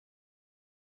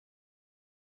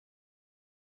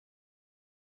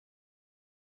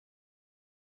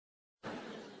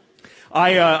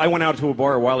I went out to a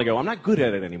bar a while ago. I'm not good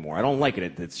at it anymore. I don't like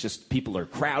it. It's just people are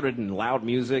crowded and loud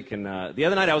music. And the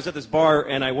other night I was at this bar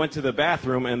and I went to the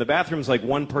bathroom, and the bathroom's like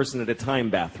one person at a time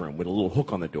bathroom with a little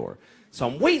hook on the door. So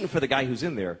I'm waiting for the guy who's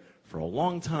in there for a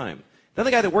long time. Then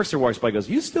the guy that works there walks by and goes,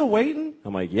 "You still waiting?"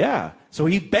 I'm like, "Yeah." So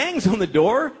he bangs on the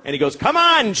door and he goes, "Come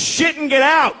on, shit and get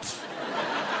out."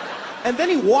 And then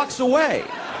he walks away.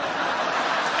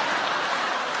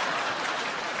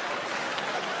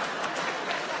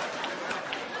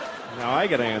 Now I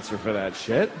gotta answer for that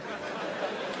shit.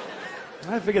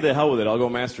 I figured the hell with it. I'll go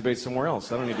masturbate somewhere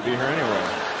else. I don't need to be here anyway.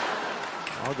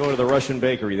 I'll go to the Russian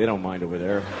bakery. They don't mind over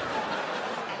there.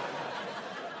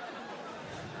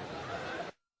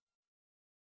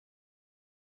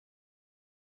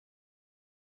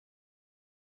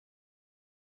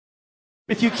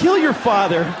 If you kill your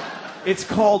father, it's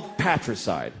called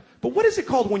patricide. But what is it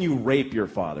called when you rape your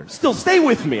father? Still, stay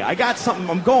with me. I got something.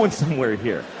 I'm going somewhere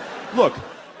here. Look,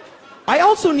 I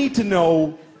also need to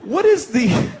know, what is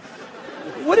the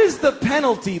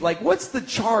penalty? Like, what's the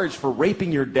charge for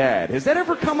raping your dad? Has that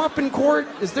ever come up in court?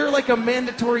 Is there like a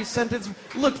mandatory sentence?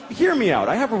 Look, hear me out.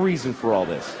 I have a reason for all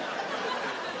this.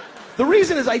 The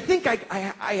reason is I think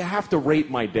I have to rape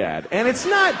my dad. And it's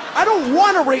not, I don't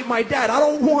want to rape my dad. I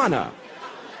don't want to.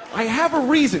 I have a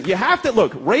reason. You have to,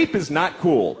 look, rape is not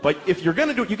cool. But if you're going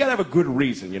to do it, you got to have a good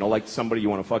reason. You know, like somebody you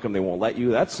want to fuck them, they won't let you.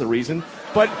 That's the reason.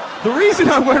 But the reason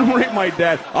I want to rape my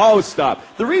dad, oh,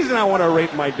 stop. The reason I want to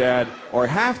rape my dad, or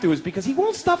have to, is because he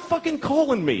won't stop fucking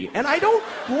calling me. And I don't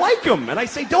like him. And I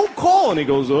say, "Don't call." And he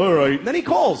goes, "All right." And then he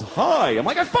calls, "Hi." I'm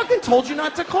like, "I fucking told you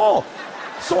not to call."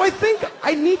 So I think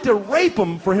I need to rape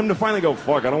him for him to finally go,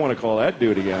 "Fuck, I don't want to call that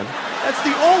dude again." That's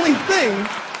the only thing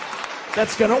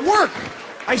that's going to work.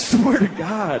 I swear to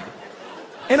God.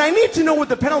 And I need to know what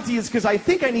the penalty is, because I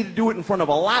think I need to do it in front of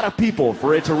a lot of people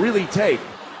for it to really take.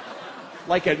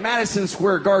 Like at Madison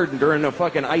Square Garden during a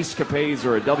fucking Ice Capades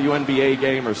or a WNBA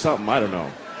game or something. I don't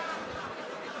know.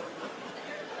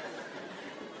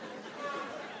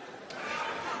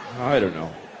 I don't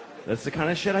know. That's the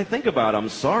kind of shit I think about. I'm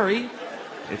sorry.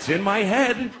 It's in my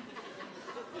head.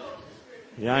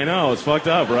 Yeah, I know. It's fucked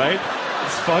up, right?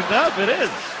 It's fucked up. It is.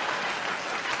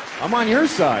 I'm on your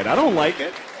side. I don't like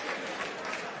it.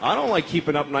 I don't like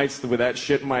keeping up nights with that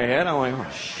shit in my head. I'm like,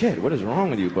 "Oh, shit, what is wrong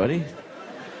with you, buddy?"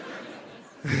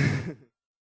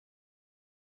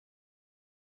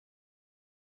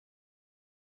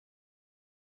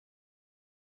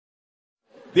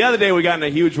 The other day we got in a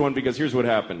huge one because here's what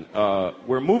happened.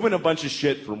 We're moving a bunch of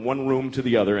shit from one room to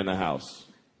the other in the house.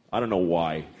 I don't know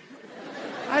why.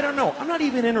 I don't know. I'm not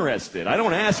even interested. I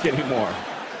don't ask anymore.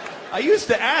 I used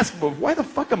to ask, but why the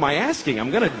fuck am I asking?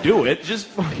 I'm gonna do it. Just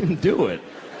fucking do it.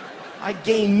 I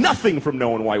gain nothing from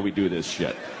knowing why we do this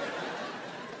shit.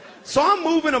 So I'm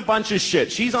moving a bunch of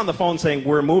shit. She's on the phone saying,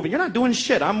 "We're moving." You're not doing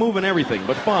shit. I'm moving everything,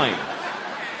 but fine.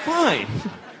 Fine.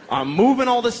 I'm moving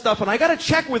all this stuff, and I gotta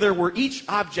check with her where each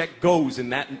object goes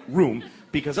in that room,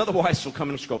 because otherwise she'll come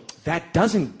in and she'll go, "That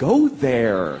doesn't go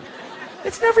there.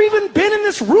 It's never even been in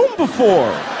this room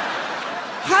before.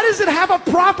 How does it have a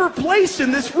proper place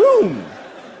in this room?"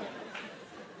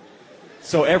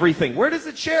 So everything, where does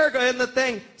the chair go in the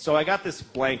thing? So I got this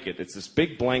blanket. It's this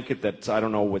big blanket that, I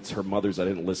don't know what's her mother's. I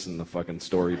didn't listen to the fucking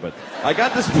story, but I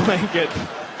got this blanket.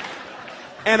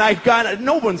 And I got it.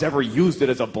 No one's ever used it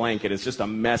as a blanket. It's just a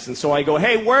mess. And so I go,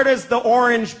 "Hey, where does the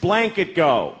orange blanket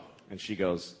go?" And she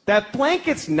goes, "That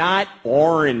blanket's not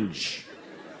orange."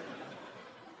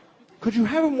 Could you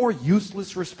have a more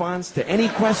useless response to any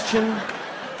question?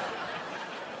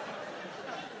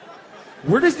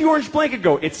 Where does the orange blanket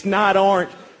go? "It's not orange."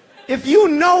 If you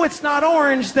know it's not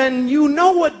orange, then you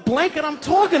know what blanket I'm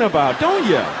talking about, don't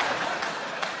you?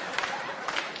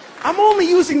 I'm only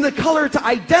using the color to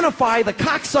identify the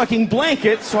cocksucking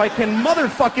blanket so I can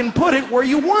motherfucking put it where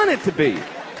you want it to be.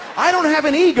 I don't have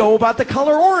an ego about the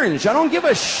color orange. I don't give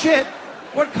a shit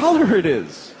what color it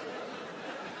is.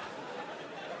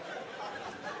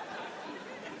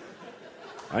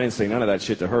 I didn't say none of that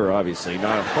shit to her, obviously. No,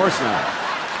 of course not.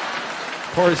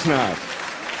 Of course not.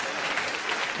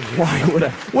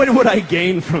 What would I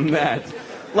gain from that?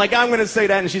 Like, I'm going to say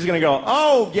that and she's going to go,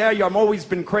 "Oh, yeah, I've always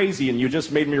been crazy and you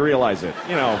just made me realize it."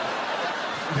 You know,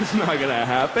 it's not going to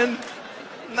happen.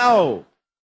 No.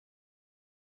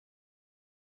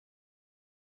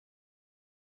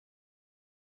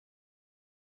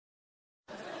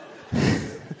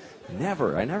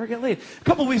 Never. I never get laid. A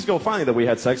couple of weeks ago, finally, that we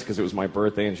had sex because it was my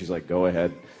birthday, and she's like, "Go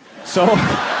ahead." So,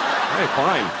 hey,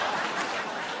 fine.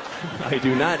 I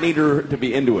do not need her to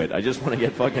be into it. I just want to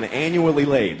get fucking annually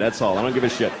laid. That's all. I don't give a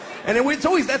shit. And it's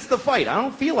always, that's the fight. I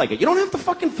don't feel like it. You don't have to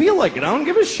fucking feel like it. I don't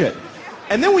give a shit.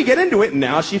 And then we get into it, and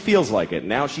now she feels like it.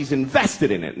 Now she's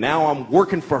invested in it. Now I'm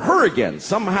working for her again.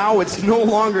 Somehow it's no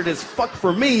longer this fuck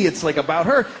for me, it's like about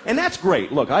her. And that's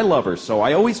great. Look, I love her, so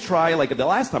I always try, like the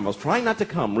last time I was trying not to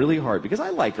come really hard because I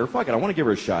like her. Fuck it, I want to give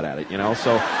her a shot at it, you know?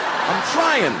 So I'm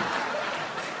trying.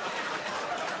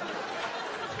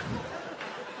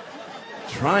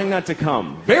 Trying not to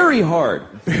come. Very hard.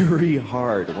 Very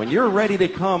hard. When you're ready to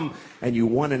come and you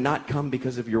want to not come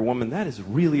because of your woman, that is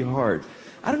really hard.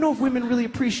 I don't know if women really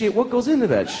appreciate what goes into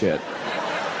that shit.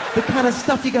 The kind of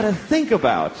stuff you gotta think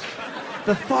about.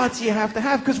 The thoughts you have to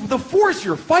have. Because the force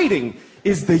you're fighting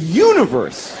is the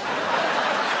universe.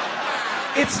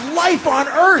 It's life on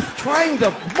Earth trying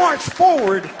to march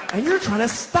forward, and you're trying to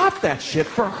stop that shit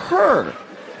for her.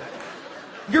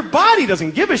 Your body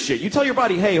doesn't give a shit. You tell your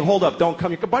body, hey, hold up, don't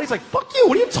come. Your body's like, fuck you,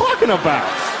 what are you talking about?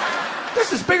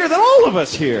 This is bigger than all of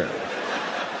us here.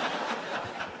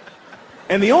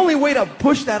 And the only way to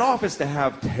push that off is to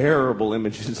have terrible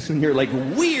images in your, like,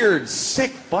 weird,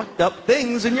 sick, fucked up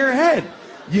things in your head.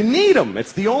 You need them.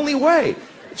 It's the only way.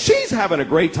 She's having a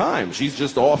great time. She's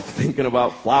just off thinking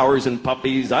about flowers and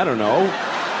puppies. I don't know.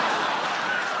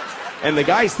 And the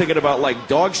guy's thinking about, like,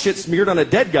 dog shit smeared on a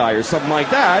dead guy or something like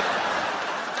that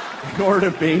in order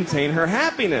to maintain her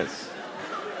happiness.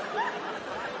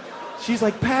 She's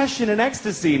like passion and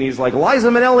ecstasy, and he's like Liza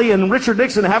Minnelli and Richard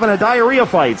Nixon having a diarrhea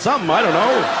fight. Something, I don't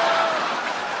know.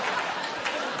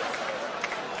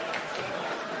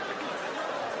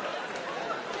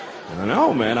 I don't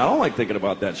know, man. I don't like thinking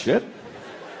about that shit.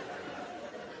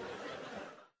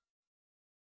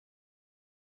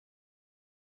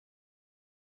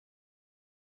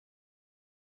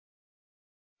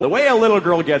 The way a little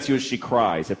girl gets you is she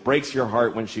cries. It breaks your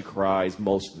heart when she cries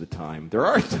most of the time. There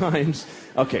are times,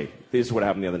 okay, this is what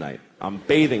happened the other night. I'm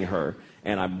bathing her,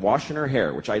 and I'm washing her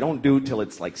hair, which I don't do till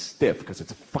it's like stiff, because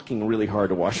it's fucking really hard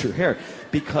to wash her hair.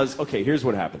 Because, okay, here's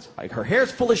what happens. Her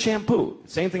hair's full of shampoo.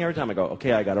 Same thing every time. I go,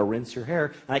 okay, I gotta rinse your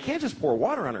hair. And I can't just pour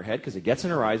water on her head, because it gets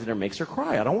in her eyes and it makes her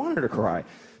cry. I don't want her to cry.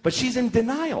 But she's in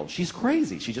denial. She's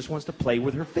crazy. She just wants to play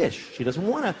with her fish. She doesn't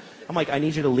want to. I'm like, I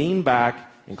need you to lean back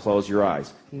and close your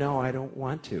eyes. No, I don't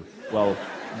want to. Well,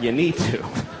 you need to.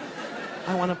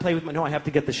 I want to play with my... No, I have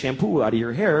to get the shampoo out of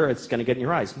your hair. It's going to get in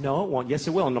your eyes. No, it won't. Yes, it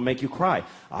will, and it'll make you cry.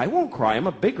 I won't cry. I'm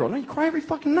a big girl. No, you cry every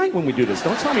fucking night when we do this.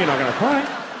 Don't tell me you're not going to cry.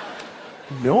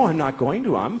 No, I'm not going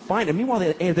to. I'm fine. And meanwhile,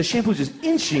 the shampoo's just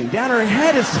inching down her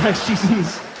head. It's like she's in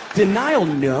denial.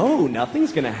 No,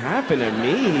 nothing's going to happen to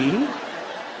me.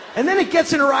 And then it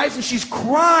gets in her eyes, and she's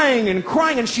crying,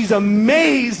 and she's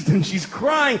amazed, and she's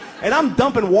crying, and I'm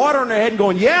dumping water on her head and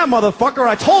going, yeah, motherfucker,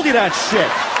 I told you that shit.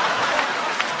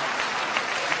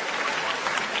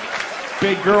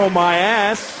 Big girl, my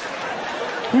ass.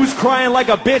 Who's crying like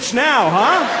a bitch now,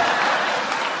 huh?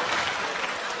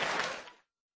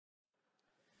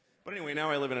 But anyway,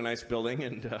 now I live in a nice building,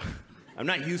 and I'm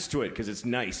not used to it, because it's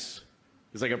nice.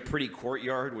 There's like a pretty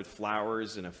courtyard with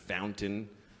flowers and a fountain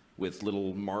with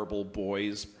little marble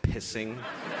boys pissing.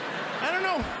 I don't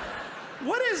know.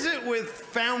 What is it with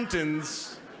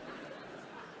fountains?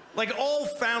 Like, all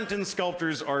fountain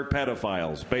sculptors are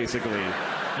pedophiles, basically.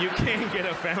 You can't get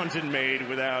a fountain made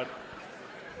without...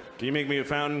 Can you make me a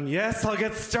fountain? Yes, I'll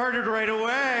get started right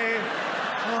away.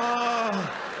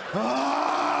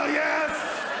 Oh,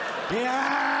 yes!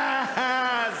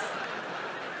 Yes!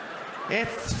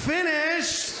 It's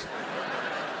finished!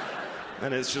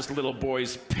 And it's just little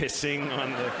boys pissing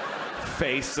on the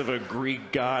face of a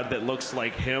Greek god that looks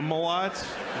like him a lot.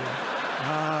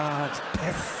 It's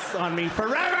piss on me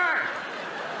forever!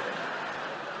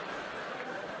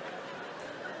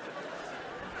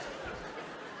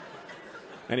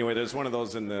 Anyway, there's one of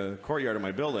those in the courtyard of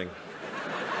my building.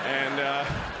 And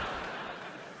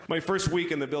my first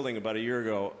week in the building about a year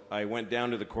ago, I went down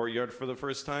to the courtyard for the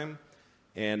first time.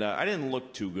 And I didn't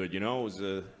look too good, you know. It was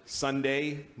a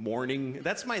Sunday morning.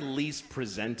 That's my least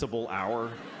presentable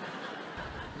hour.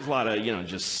 There's a lot of, you know,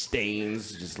 just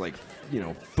stains, just like, you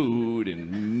know, food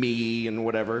and me and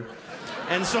whatever.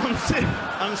 And so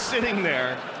I'm sitting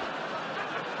there.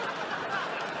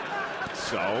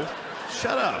 So,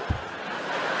 shut up.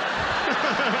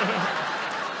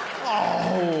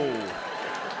 Oh.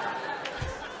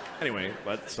 Anyway,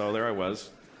 so there I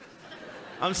was.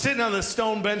 I'm sitting on the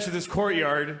stone bench of this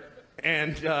courtyard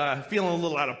and feeling a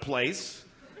little out of place.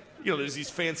 You know, there's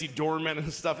these fancy doormen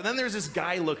and stuff. And then there's this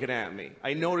guy looking at me.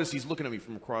 I notice he's looking at me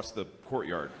from across the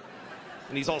courtyard.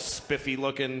 And he's all spiffy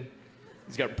looking.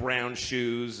 He's got brown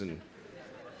shoes, and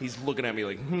he's looking at me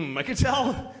like, I could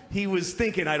tell he was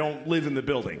thinking I don't live in the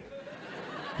building.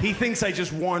 He thinks I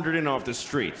just wandered in off the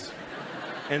street.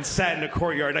 and sat in the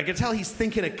courtyard. I could tell he's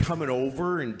thinking of coming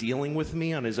over and dealing with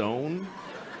me on his own.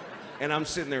 And I'm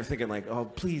sitting there thinking like, oh,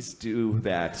 please do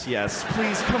that. Yes,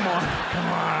 please, come on.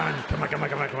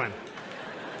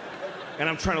 And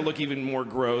I'm trying to look even more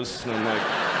gross. And I'm like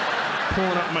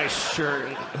pulling up my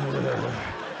shirt.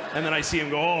 And then I see him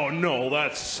go, oh, no,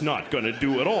 that's not going to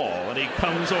do at all. And he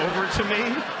comes over to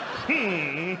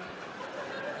me.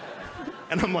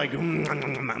 And I'm like,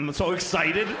 I'm so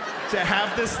excited to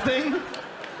have this thing.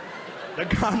 The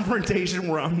confrontation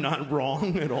where I'm not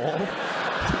wrong at all.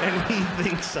 And he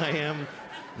thinks I am.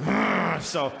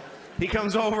 So he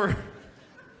comes over,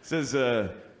 says,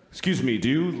 excuse me, do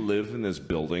you live in this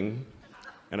building?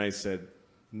 And I said,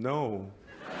 no.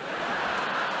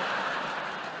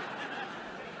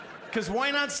 Because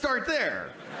why not start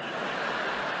there?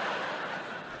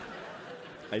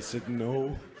 I said,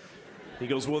 no. He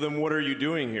goes, well, then what are you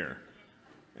doing here?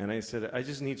 And I said, I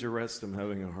just need your rest. I'm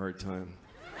having a hard time.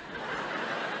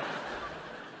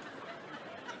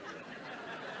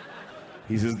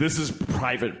 He says, this is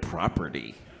private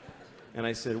property. And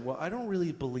I said, well, I don't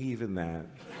really believe in that.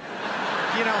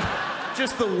 You know,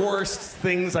 just the worst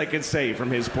things I could say from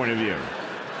his point of view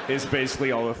is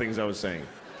basically all the things I was saying.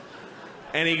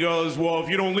 And he goes, well, if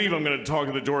you don't leave, I'm going to talk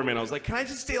to the doorman. I was like, can I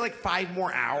just stay like 5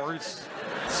 more hours?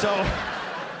 So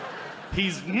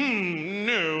he's,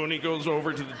 no, and he goes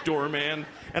over to the doorman.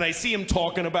 And I see him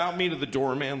talking about me to the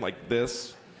doorman like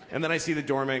this. And then I see the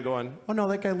doorman going, oh, no,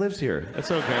 that guy lives here.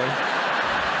 That's okay.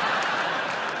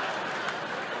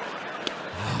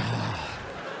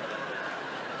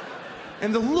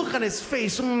 And the look on his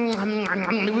face, it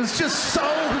was just so,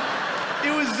 it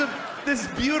was this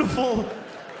beautiful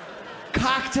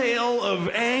cocktail of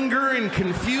anger and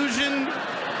confusion.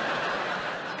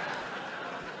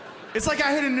 It's like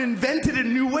I had invented a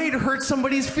new way to hurt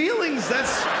somebody's feelings.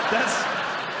 That's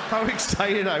how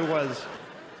excited I was.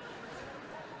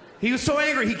 He was so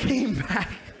angry, he came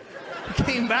back. He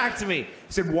came back to me.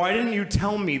 He said, why didn't you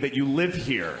tell me that you live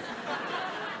here?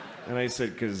 And I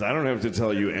said, because I don't have to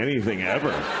tell you anything ever.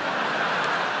 Right?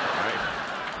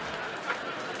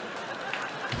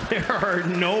 There are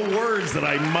no words that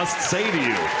I must say to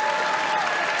you.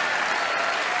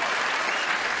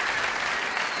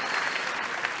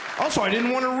 Also, I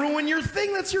didn't want to ruin your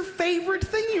thing. That's your favorite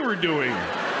thing you were doing. You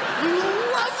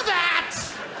love that!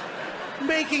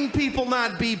 Making people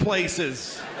not be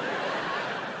places.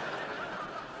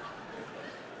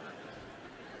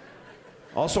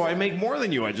 Also, I make more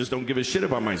than you. I just don't give a shit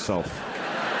about myself.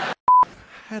 I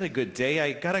had a good day.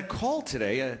 I got a call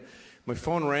today. My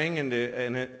phone rang and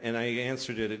I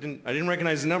answered it. I didn't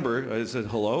recognize the number. I said,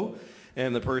 hello?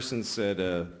 And the person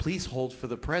said, please hold for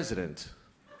the president.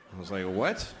 I was like,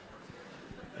 what?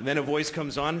 And then a voice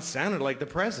comes on. It sounded like the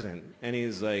president. And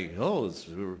he's like, oh, this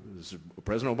is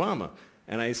President Obama.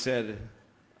 And I said,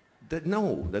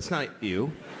 no, that's not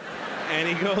you. And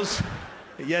he goes,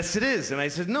 yes, it is. And I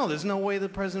said, no, there's no way the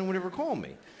president would ever call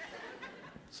me.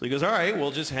 So he goes, all right,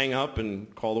 we'll just hang up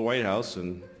and call the White House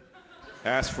and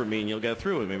ask for me and you'll get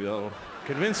through and maybe they'll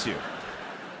convince you.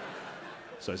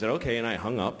 So I said, okay, and I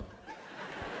hung up.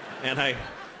 And I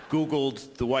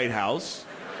Googled the White House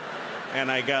and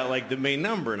I got like the main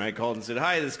number and I called and said,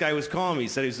 hi, this guy was calling me. He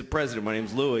said he was the president. My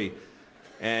name's Louis.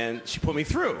 And she put me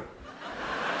through.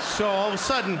 So all of a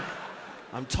sudden,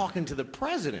 I'm talking to the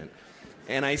president.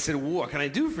 And I said, well, what can I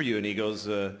do for you? And he goes,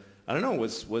 I don't know,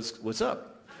 what's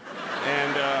up?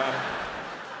 And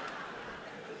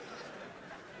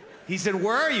he said,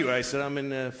 where are you? I said, I'm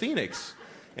in Phoenix.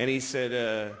 And he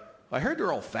said, I heard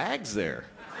they're all fags there.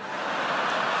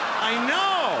 I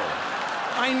know.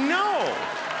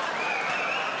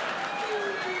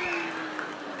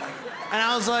 And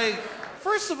I was like,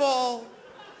 first of all,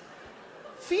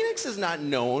 Phoenix is not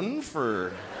known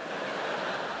for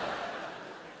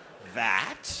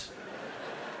that.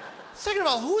 Second of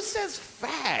all, who says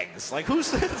fags? Like, who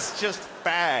says just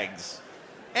fags?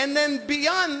 And then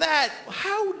beyond that,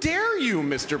 how dare you,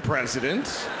 Mr.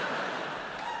 President?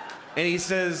 And he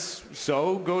says,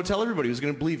 so go tell everybody who's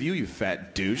gonna believe you, you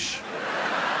fat douche.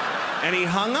 And he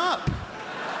hung up.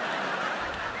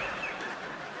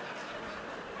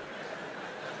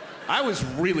 I was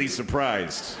really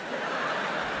surprised.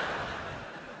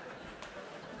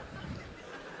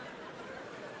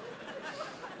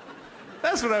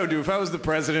 That's what I would do. If I was the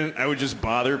president, I would just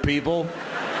bother people.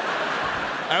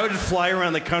 I would fly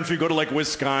around the country, go to like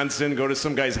Wisconsin, go to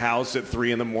some guy's house at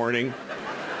 3 in the morning,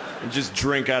 and just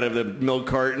drink out of the milk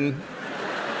carton.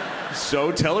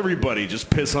 So tell everybody, just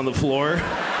piss on the floor.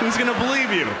 Who's gonna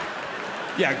believe you?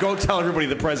 Yeah, go tell everybody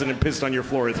the president pissed on your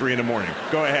floor at 3 in the morning.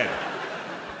 Go ahead.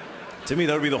 To me,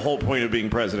 that would be the whole point of being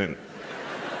president.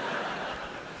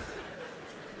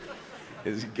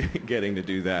 is getting to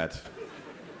do that.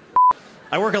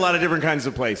 I work a lot of different kinds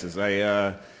of places.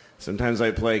 Sometimes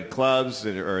I play clubs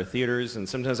or theaters, and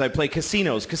sometimes I play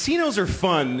casinos. Casinos are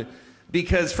fun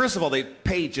because, first of all, they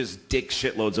pay just dick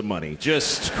shitloads of money.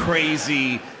 Just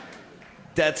crazy.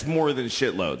 That's more than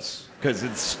shitloads, because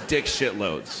it's dick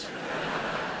shitloads.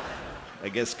 I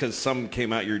guess because some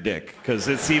came out your dick, because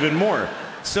it's even more.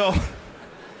 So,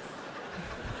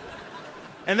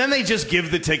 and then they just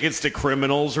give the tickets to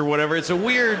criminals or whatever. It's a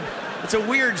weird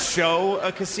show,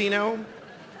 a casino.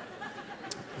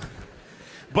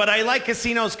 But I like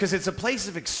casinos because it's a place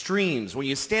of extremes. When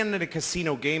you stand at a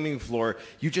casino gaming floor,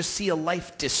 you just see a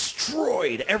life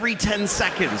destroyed every 10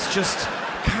 seconds. Just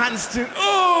constant,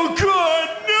 oh God,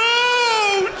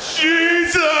 no,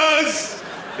 Jesus!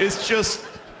 It's just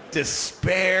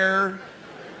despair.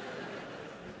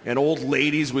 And old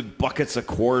ladies with buckets of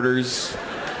quarters.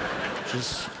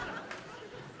 Just,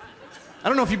 I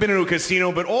don't know if you've been to a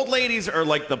casino, but old ladies are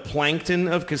like the plankton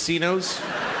of casinos.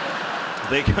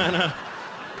 They kind of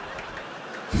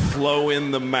flow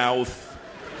in the mouth,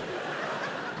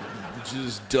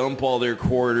 just dump all their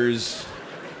quarters,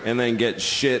 and then get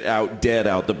shit out dead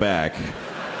out the back.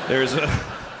 There's a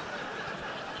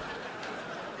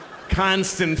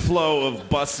constant flow of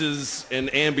buses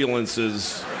and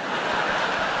ambulances.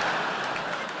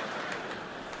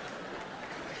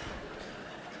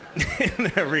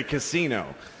 In every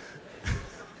casino.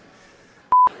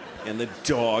 And the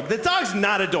dog's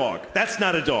not a dog. That's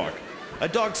not a dog. A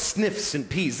dog sniffs and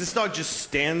pees. This dog just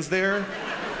stands there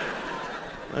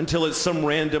until at some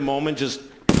random moment just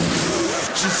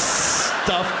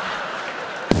stuff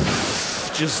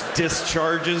just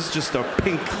discharges, just a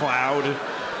pink cloud.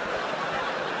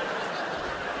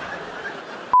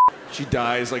 She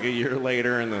dies like a year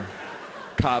later and the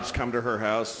cops come to her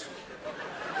house.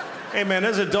 Hey man,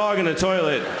 there's a dog in the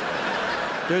toilet.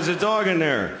 There's a dog in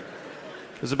there.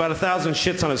 There's about 1,000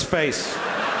 shits on his face.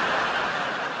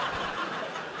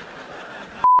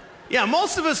 Yeah,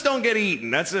 most of us don't get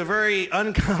eaten. That's a very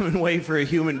uncommon way for a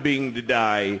human being to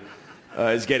die,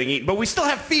 is getting eaten. But we still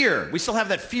have fear. We still have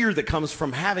that fear that comes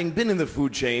from having been in the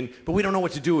food chain, but we don't know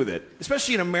what to do with it.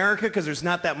 Especially in America, because there's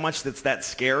not that much that's that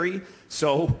scary.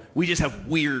 So we just have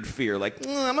weird fear, like,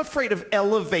 I'm afraid of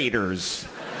elevators.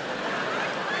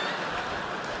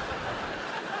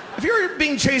 If you were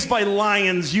being chased by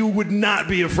lions, you would not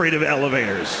be afraid of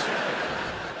elevators.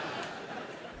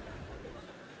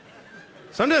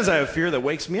 Sometimes I have fear that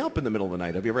wakes me up in the middle of the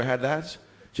night. Have you ever had that?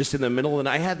 Just in the middle of the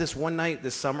night. I had this one night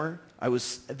this summer. I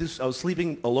was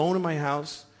sleeping alone in my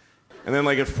house, and then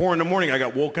like at 4 a.m, I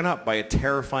got woken up by a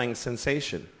terrifying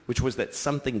sensation, which was that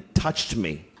something touched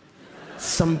me.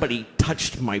 Somebody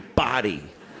touched my body.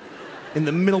 In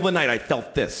the middle of the night, I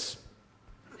felt this.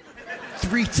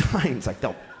 3 times I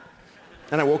felt.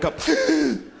 And I woke up,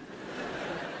 and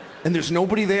there's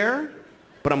nobody there,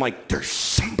 but I'm like, there's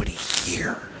somebody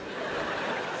here.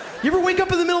 You ever wake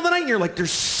up in the middle of the night and you're like,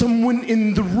 there's someone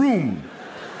in the room?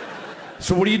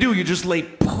 So what do? You just lay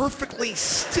perfectly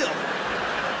still.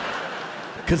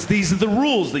 Because these are the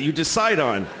rules that you decide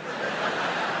on.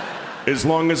 As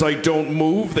long as I don't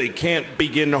move, they can't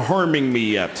begin harming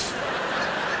me yet.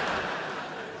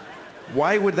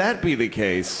 Why would that be the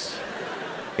case?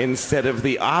 Instead of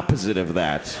the opposite of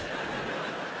that.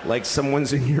 Like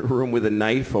someone's in your room with a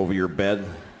knife over your bed.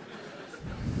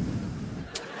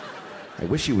 I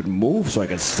wish he would move so I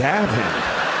could stab him.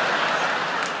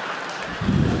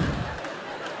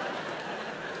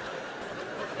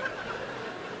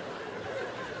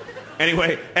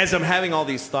 Anyway, as I'm having all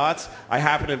these thoughts, I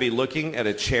happen to be looking at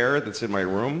a chair that's in my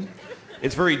room.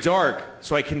 It's very dark,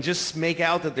 so I can just make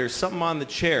out that there's something on the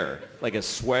chair, like a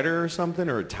sweater or something,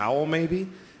 or a towel maybe.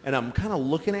 And I'm kind of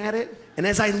looking at it, and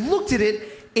as I looked at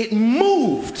it, it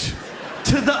moved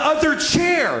to the other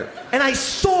chair, and I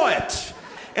saw it.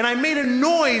 And I made a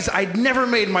noise I'd never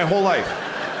made in my whole life.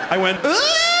 I went,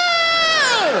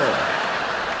 "Aah!"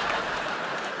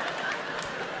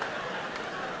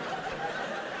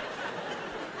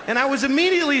 And I was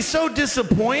immediately so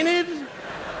disappointed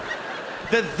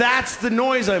that that's the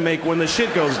noise I make when the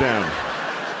shit goes down.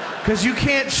 Because you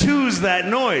can't choose that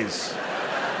noise.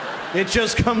 It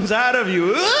just comes out of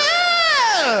you.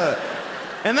 Aah!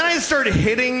 And then I started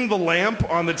hitting the lamp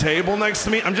on the table next to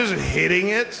me. I'm just hitting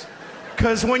it.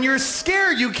 Because when you're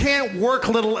scared, you can't work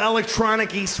little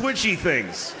electronic-y, switchy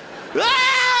things. Ah!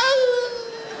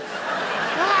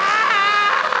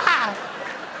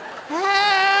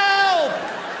 Help!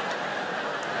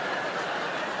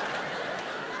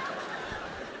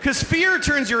 Because fear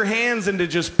turns your hands into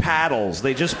just paddles.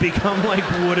 They just become like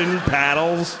wooden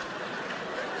paddles.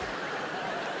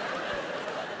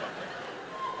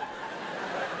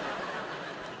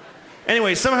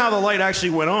 Anyway, somehow the light actually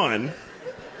went on,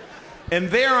 and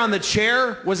there on the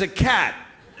chair was a cat.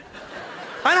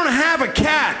 I don't have a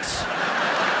cat.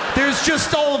 There's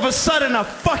just all of a sudden a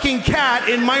fucking cat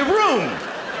in my room.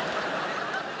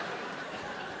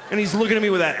 And he's looking at me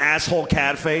with that asshole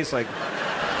cat face, like,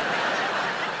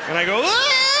 and I go,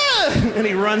 ah! And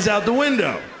he runs out the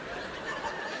window.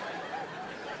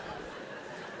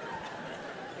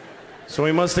 So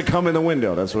he must have come in the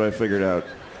window, that's what I figured out.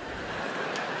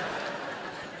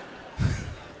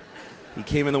 He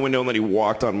came in the window and then he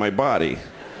walked on my body.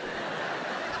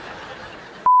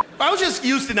 I was just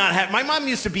used to not have, my mom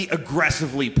used to be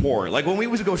aggressively poor. Like when we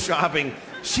would go shopping,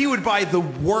 she would buy the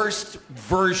worst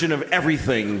version of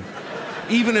everything,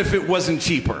 even if it wasn't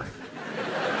cheaper.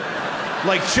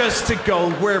 Like just to go,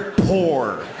 we're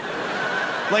poor.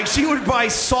 Like she would buy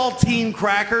saltine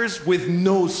crackers with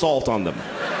no salt on them.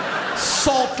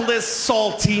 Saltless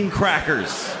saltine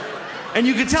crackers. And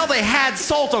you could tell they had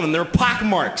salt on them, they're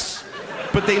pockmarks.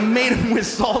 But they made them with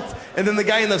salt, and then the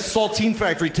guy in the saltine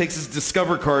factory takes his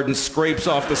Discover card and scrapes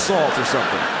off the salt or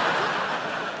something.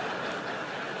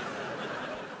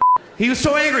 He was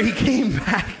so angry, he came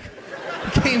back.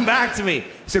 He came back to me. He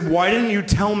said, why didn't you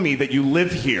tell me that you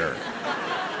live here?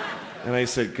 And I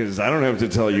said, because I don't have to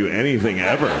tell you anything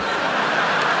ever. Right?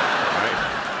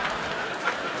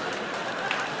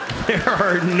 There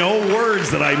are no words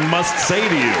that I must say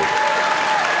to you.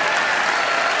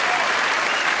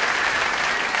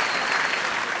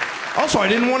 Also, I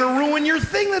didn't want to ruin your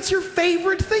thing. That's your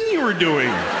favorite thing you were doing.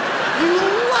 You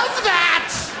love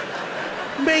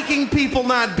that! Making people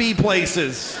not be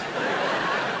places.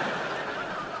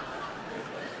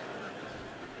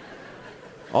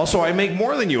 Also, I make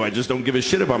more than you. I just don't give a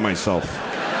shit about myself.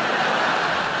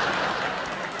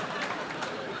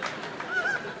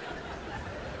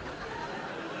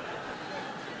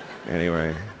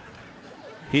 Anyway,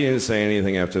 he didn't say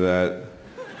anything after that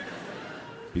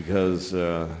because,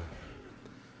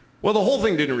 well, the whole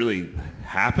thing didn't really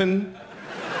happen.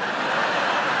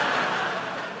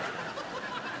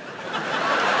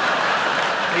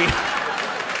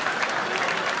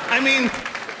 I mean,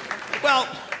 well,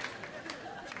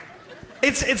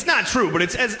 it's not true, but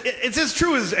it's as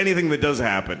true as anything that does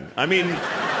happen. I mean,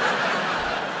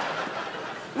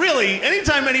 really,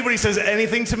 anytime anybody says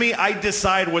anything to me, I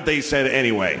decide what they said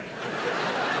anyway.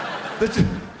 The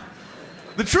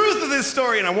truth of this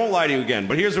story, and I won't lie to you again,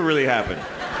 but here's what really happened.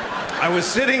 I was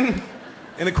sitting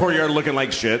in the courtyard looking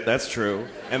like shit, that's true,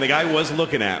 and the guy was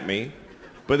looking at me,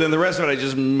 but then the rest of it I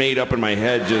just made up in my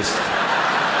head, just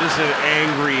an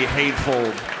angry,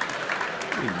 hateful,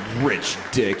 rich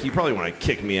dick. You probably want to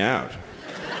kick me out.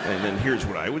 And then here's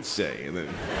what I would say, and then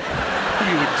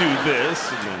you would do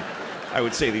this, and then I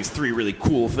would say these three really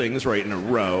cool things right in a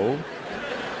row.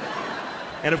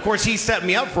 And of course he set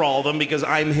me up for all of them because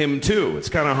I'm him too. It's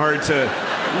kind of hard to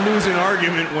lose an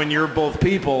argument when you're both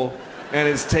people and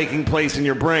it's taking place in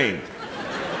your brain.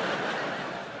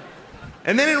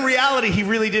 And then in reality, he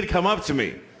really did come up to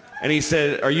me. And he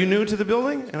said, are you new to the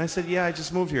building? And I said, yeah, I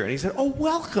just moved here. And he said, oh,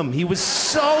 welcome. He was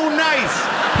so nice.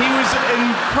 He was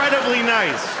incredibly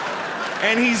nice.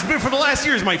 And he's been, for the last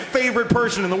year, he's my favorite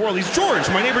person in the world. He's George,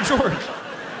 my neighbor George.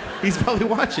 He's probably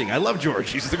watching. I love George.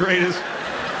 He's the greatest.